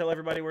stuff. Tell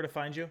everybody where to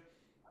find you.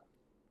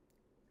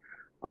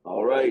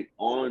 All right.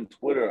 On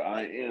Twitter,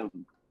 I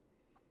am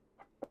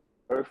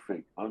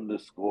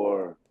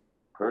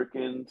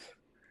perfect_Perkins.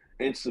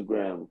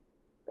 Instagram,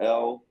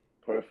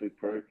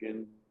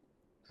 L_Perfect_Perkins.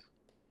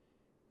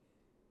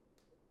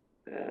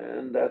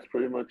 And that's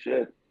pretty much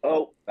it.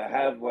 Oh, I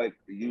have like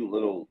it's a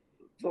little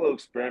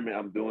experiment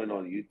I'm doing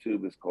on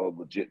YouTube. It's called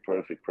Legit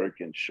Perfect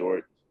Perkins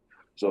Short.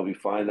 So if you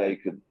find that, you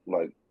can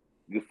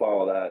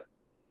follow that,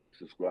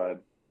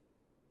 subscribe.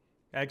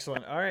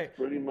 Excellent. All right.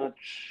 Pretty much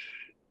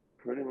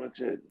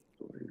it.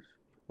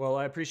 Well,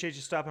 I appreciate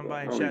you stopping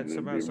by and chatting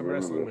about some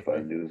wrestling with me. If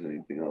I knew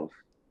anything else.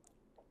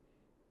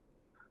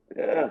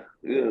 Yeah.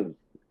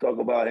 Talk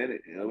about Hennig.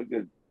 We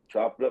could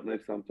chop it up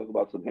next time. Talk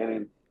about some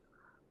Hennig.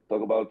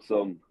 Talk about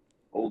some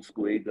old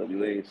school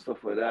AWA,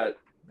 stuff like that.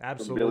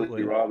 Absolutely. Some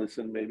Billy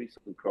Robinson, maybe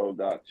some Carl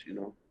Gotch,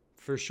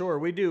 For sure.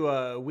 We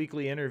do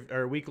weekly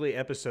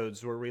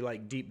episodes where we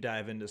like deep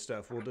dive into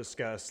stuff. We'll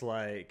discuss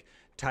like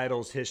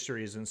titles,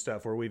 histories, and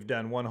stuff, where we've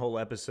done one whole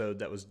episode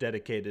that was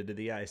dedicated to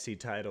the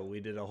IC title. We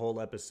did a whole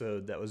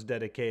episode that was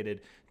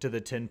dedicated to the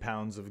 10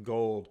 pounds of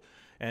gold.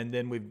 And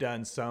then we've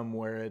done some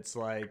where it's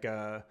like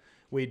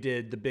we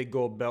did the big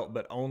gold belt,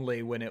 but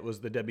only when it was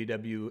the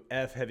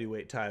WWF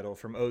heavyweight title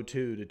from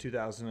 2002 to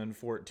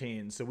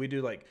 2014. So we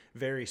do like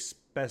very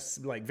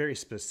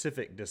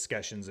specific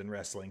discussions in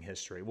wrestling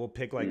history. We'll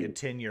pick like a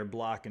 10-year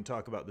block and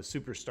talk about the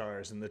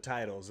superstars and the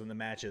titles and the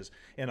matches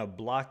in a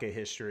block of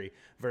history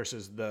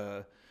versus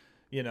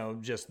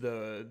just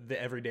the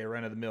everyday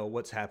run of the mill,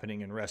 what's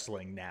happening in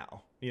wrestling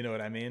now. You know what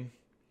I mean?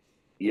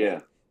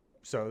 Yeah.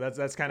 So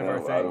that's kind of Yeah, our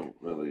I thing.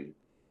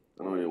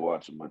 don't really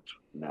watch much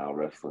now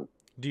wrestling.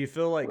 Do you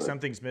feel like But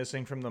something's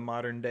missing from the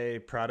modern day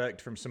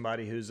product from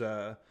somebody who's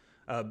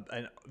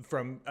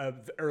from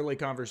early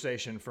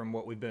conversation from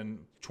what we've been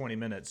 20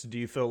 minutes? Do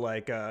you feel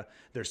like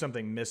there's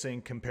something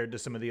missing compared to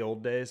some of the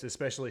old days,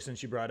 especially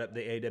since you brought up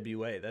the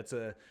AWA? That's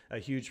a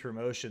huge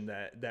promotion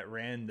that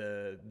ran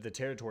the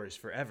territories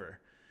forever.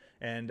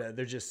 And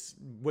they're just,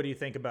 what do you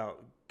think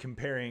about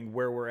comparing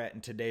where we're at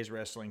in today's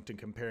wrestling to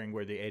comparing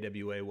where the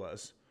AWA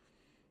was?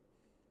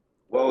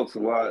 well, it's a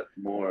lot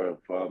more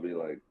probably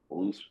like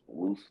loose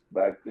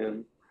back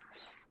then,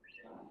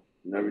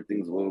 and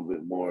everything's a little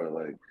bit more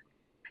like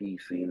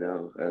PC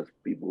now, as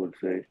people would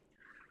say.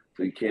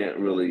 So you can't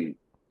really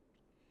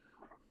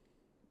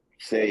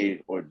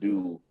say or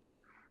do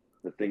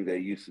the thing they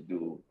used to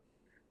do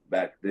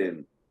back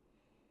then.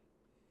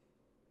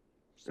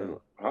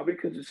 So Probably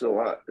because it's a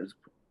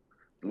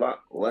lot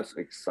less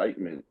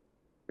excitement,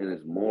 and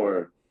it's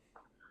more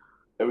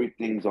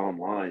everything's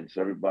online, so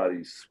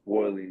everybody's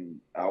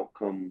spoiling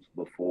outcomes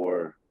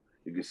before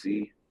you can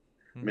see.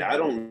 I mean, I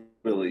don't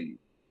really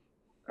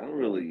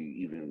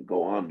even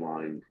go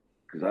online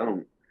because I don't.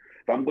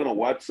 If I'm gonna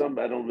watch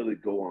something, I don't really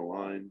go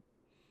online.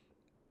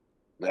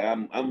 Like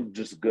I'm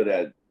just good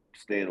at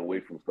staying away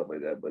from stuff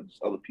like that, but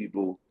just other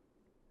people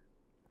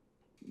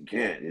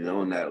can't,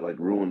 and that like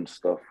ruins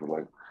stuff for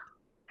like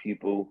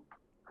people.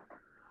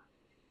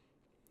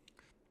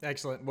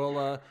 excellent.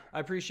 Well, I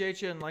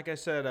appreciate you, and like I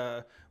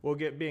said, we'll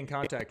be in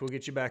contact. We'll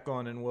get you back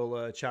on, and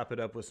we'll chop it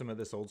up with some of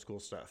this old school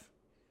stuff.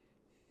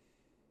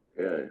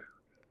 Yeah.